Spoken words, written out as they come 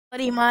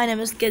Buddy, my name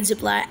is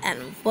Kidzipply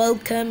and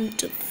welcome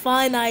to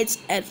Five Nights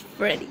at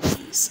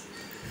Freddy's.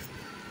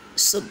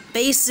 So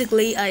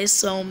basically, I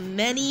saw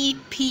many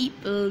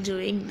people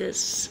playing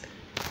this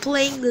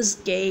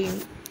game.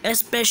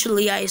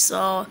 Especially, I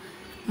saw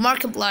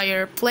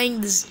Markiplier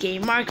playing this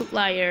game,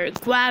 Markiplier,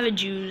 Guava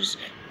Juice,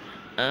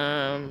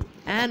 and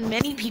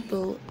many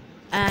people.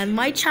 And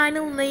my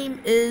channel name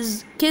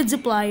is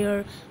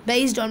Kidzipply,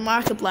 based on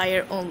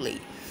Markiplier only.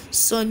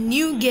 So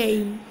new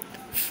game,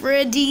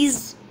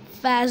 Freddy's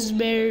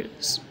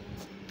Fazbear's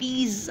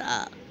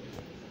Pizza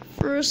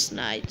first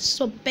night.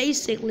 So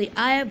basically,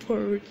 I have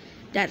heard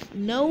that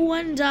no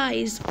one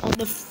dies on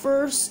the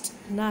first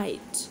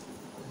night.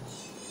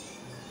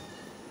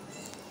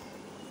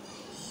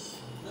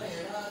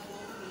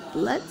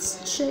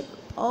 Let's check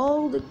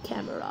all the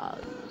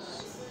cameras.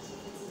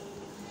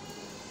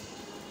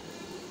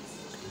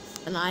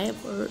 And I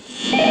have heard.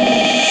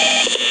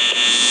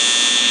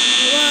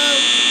 Hello.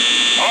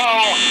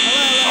 Hello.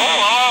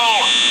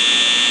 Hello.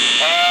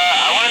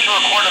 I wanted to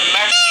record a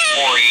message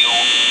for you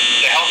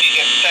to help you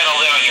get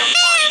settled in on your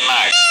first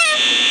night.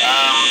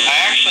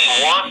 I actually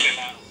work in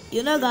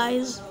You know,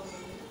 guys,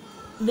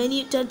 when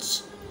you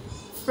touch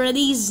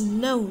Freddy's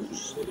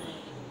nose,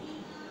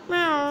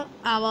 meow,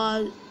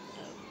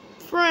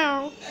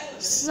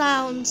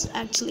 sounds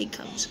actually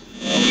comes.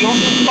 You'll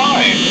be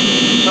fine.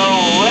 So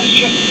let's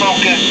just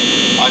focus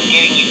on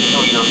getting you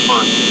through your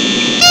first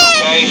week,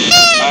 okay?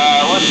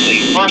 Let's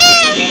see. First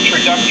is an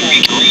introductory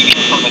greeting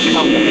from the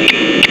company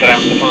that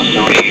I'm supposed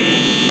to read.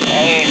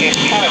 It's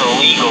kind of a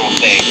legal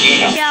thing,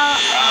 you know. Yeah.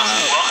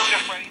 Welcome to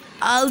Freddy.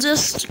 I'll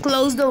just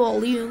close the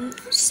volume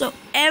so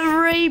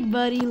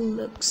everybody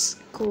looks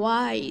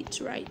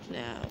quiet right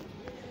now.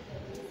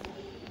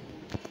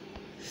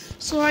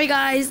 Sorry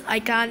guys, I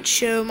can't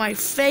show my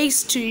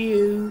face to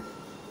you.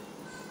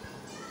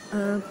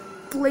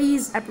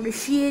 Please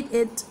appreciate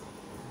it.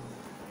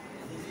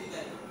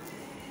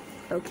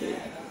 Okay.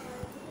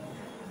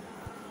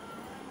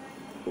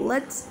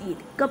 Let's eat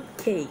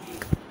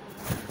cupcake.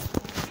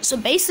 So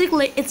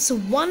basically it's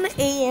 1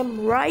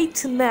 a.m.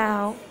 right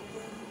now.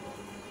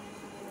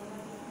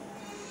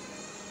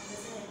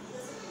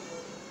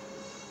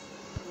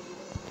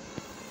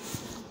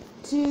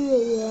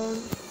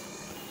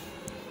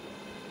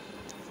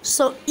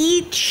 So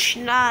each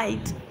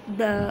night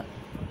the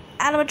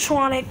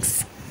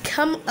animatronics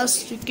come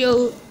us to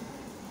kill.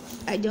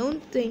 I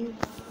don't think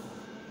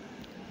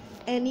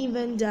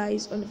anyone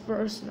dies on the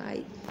first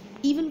night.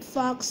 Even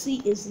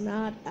Foxy is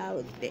not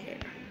out there.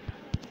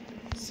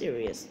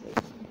 Seriously.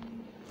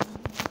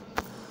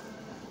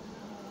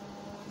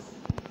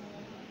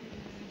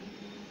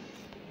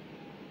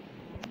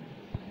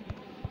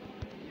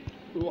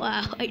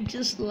 Wow, I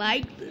just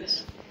like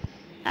this.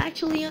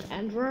 Actually, on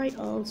Android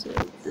also,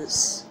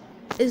 this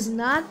is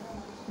not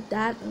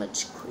that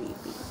much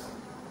creepy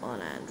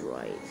on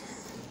Android.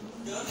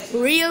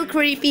 Real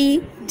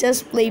creepy,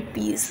 just play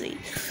PC.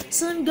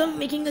 So I'm gonna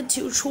making a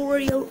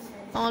tutorial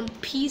on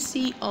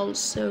PC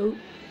also.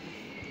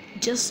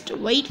 Just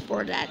wait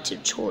for that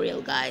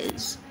tutorial,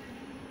 guys.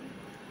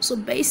 So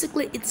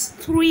basically, it's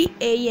 3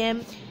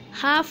 a.m.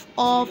 Half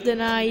of the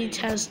night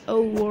has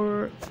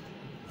over.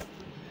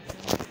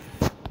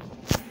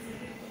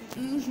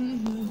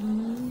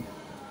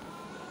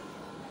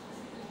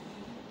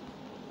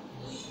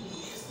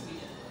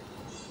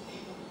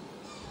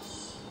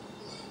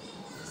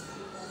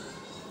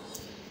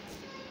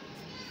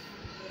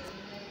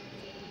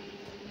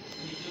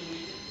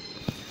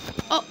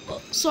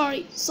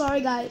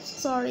 Sorry guys,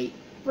 sorry.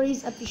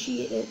 Please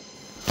appreciate it.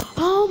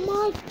 Oh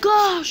my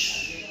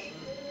gosh!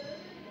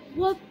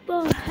 What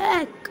the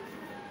heck?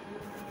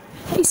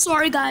 Hey,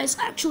 sorry guys.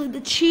 Actually,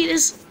 the cheat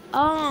is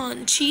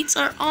on. Cheats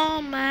are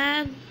on,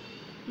 man.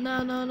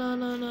 No.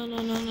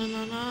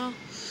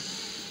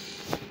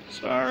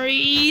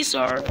 Sorry.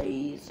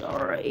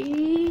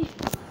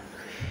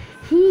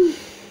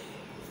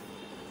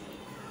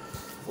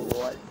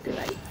 What did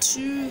I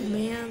do,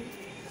 man?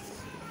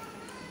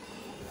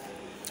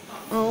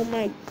 Oh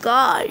my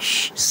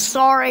gosh.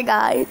 Sorry,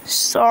 guys.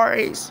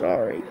 Sorry.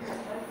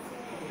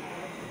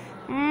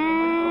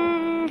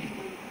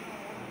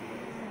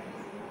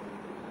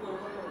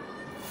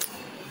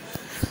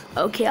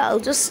 Okay, I'll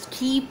just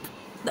keep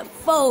the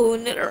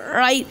phone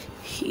right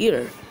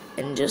here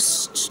and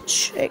just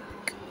check.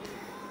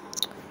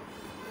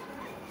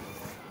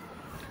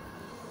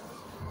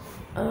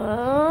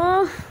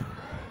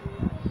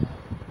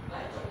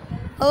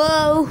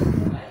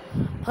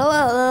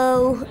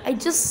 Hello. I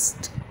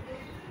just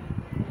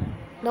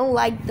don't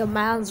like the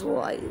man's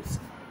voice.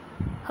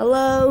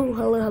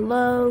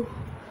 Hello.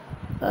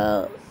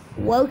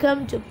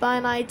 Welcome to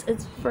Five Nights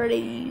at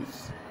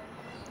Freddy's.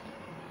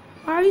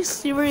 Are you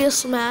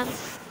serious, man?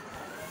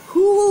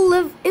 Who will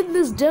live in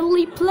this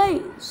deadly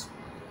place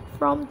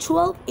from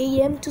 12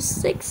 a.m. to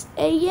 6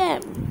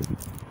 a.m.?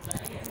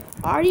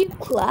 Are you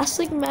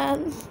classic,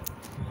 man?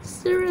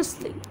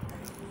 Seriously.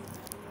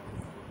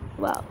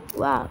 Wow.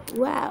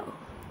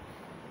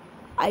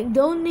 I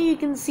don't know if you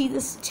can see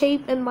this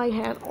tape in my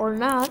hand or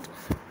not,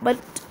 but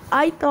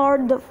I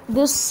thought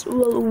this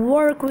will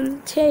work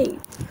with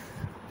tape.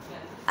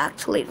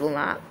 Actually, it will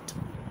not.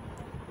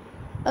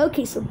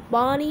 Okay, so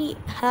Bonnie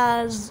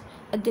has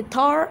a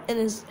guitar in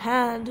his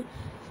hand.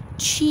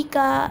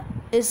 Chica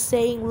is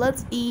saying,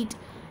 "Let's eat,"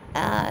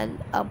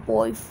 and a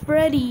boy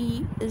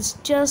Freddy is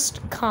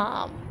just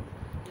calm.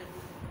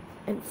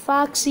 And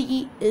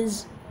Foxy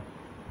is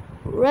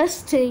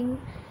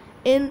resting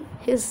in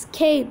his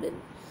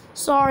cabin.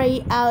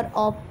 Sorry, out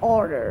of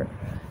order.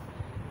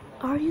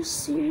 Are you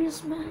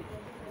serious, man?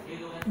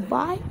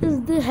 Why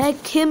is the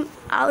heck him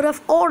out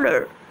of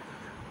order?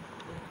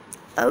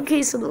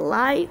 Okay, so the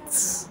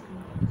lights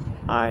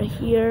are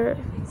here.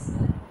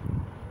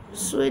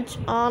 Switch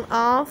on,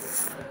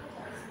 off.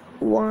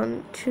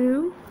 1,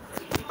 2.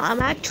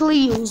 I'm actually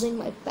using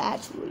my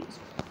batteries.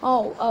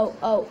 Oh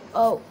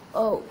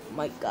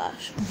my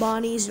gosh.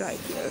 Bonnie's right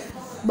here.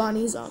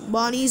 Bonnie's on.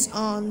 Bonnie's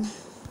on.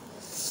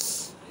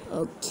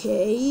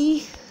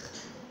 Okay.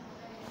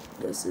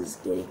 This is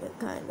getting a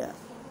kind of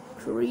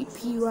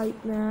creepy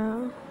right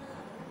now.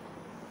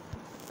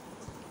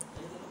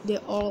 They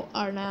all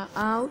are now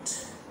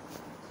out.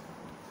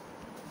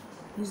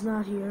 He's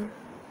not here.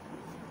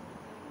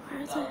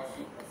 Where the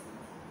heck?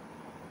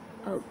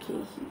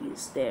 Okay,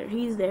 he's there.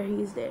 He's there.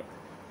 He's there.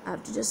 I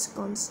have to just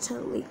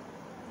constantly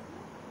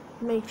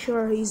make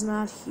sure he's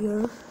not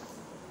here.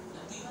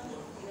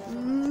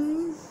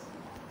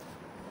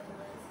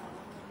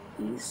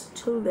 He's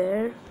still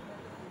there.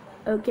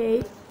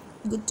 Okay,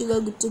 good to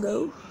go, good to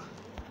go.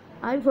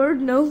 I've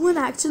heard no one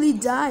actually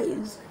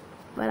dies,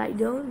 but I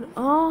don't know.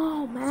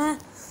 Oh man,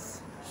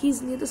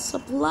 he's near the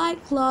supply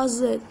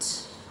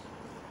closet.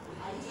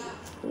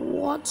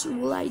 What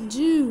will I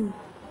do?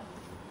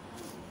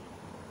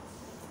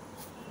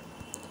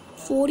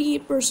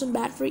 48%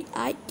 battery,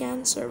 I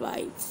can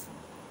survive.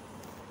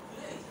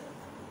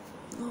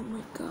 Oh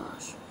my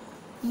gosh.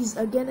 He's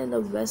again in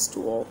the west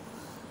wall.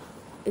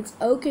 It's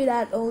okay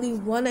that only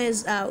one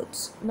is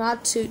out,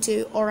 not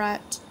two,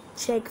 alright.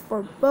 Check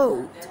for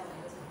both.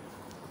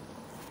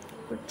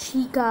 For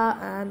Chica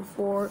and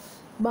for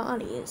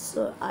Bonnie.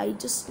 So I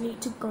just need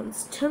to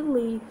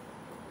constantly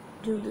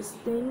do this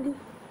thing.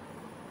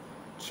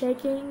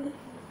 Checking.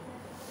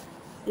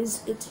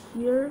 Is it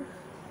here?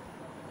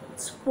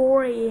 It's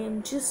 4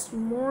 a.m. Just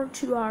more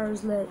 2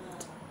 hours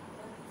left.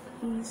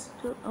 He's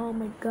still. Oh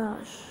my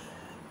gosh.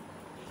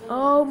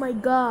 Oh my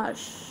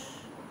gosh.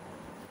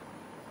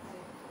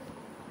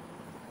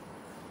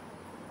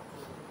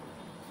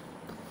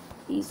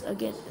 He's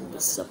again in the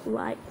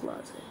supply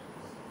closet.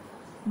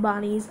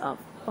 Bonnie's off.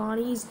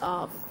 Bonnie's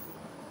off.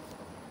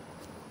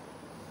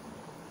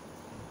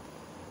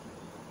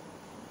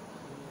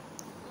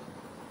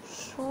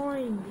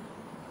 Showing.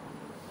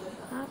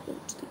 What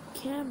happened to the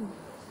camera?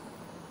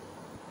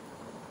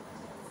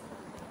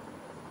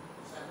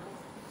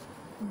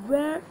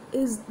 Where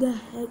is the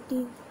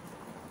hecking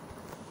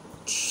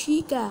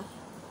Chica?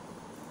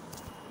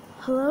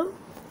 Hello?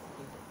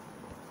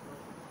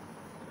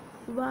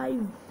 Why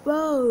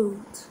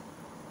both?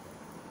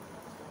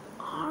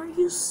 Are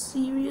you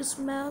serious,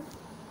 man?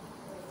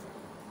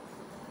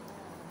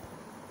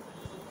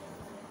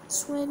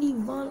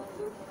 21.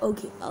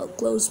 Okay, I'll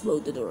close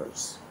both the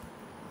doors.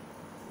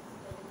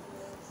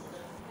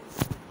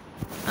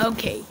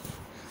 Okay,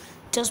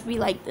 just be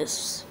like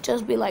this.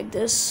 Just be like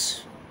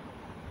this.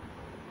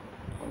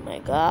 Oh my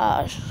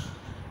gosh.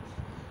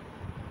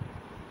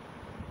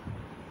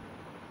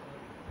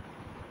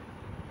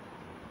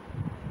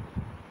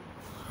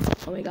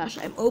 Oh my gosh,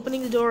 I'm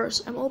opening the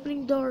doors. I'm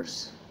opening the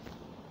doors.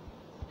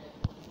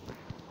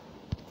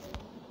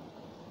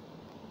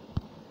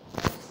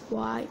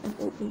 Why I'm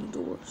opening the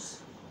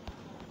doors?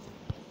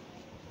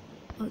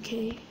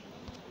 Okay.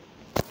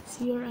 He's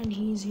here and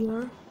he's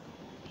here.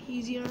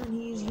 He's here and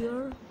he's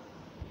here.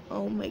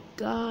 Oh my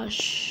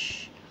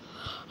gosh.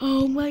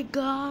 Oh my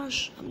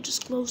gosh. I'm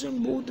just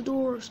closing both the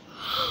doors.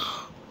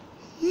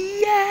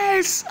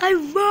 Yes! I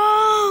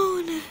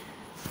won!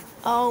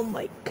 Oh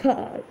my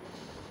god.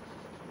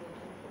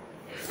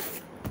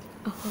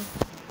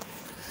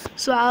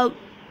 So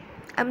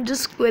I'm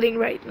just quitting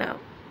right now.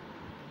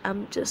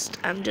 I'm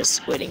just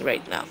quitting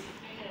right now.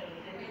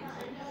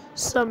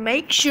 So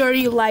make sure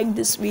you like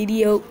this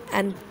video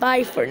and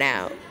bye for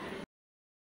now.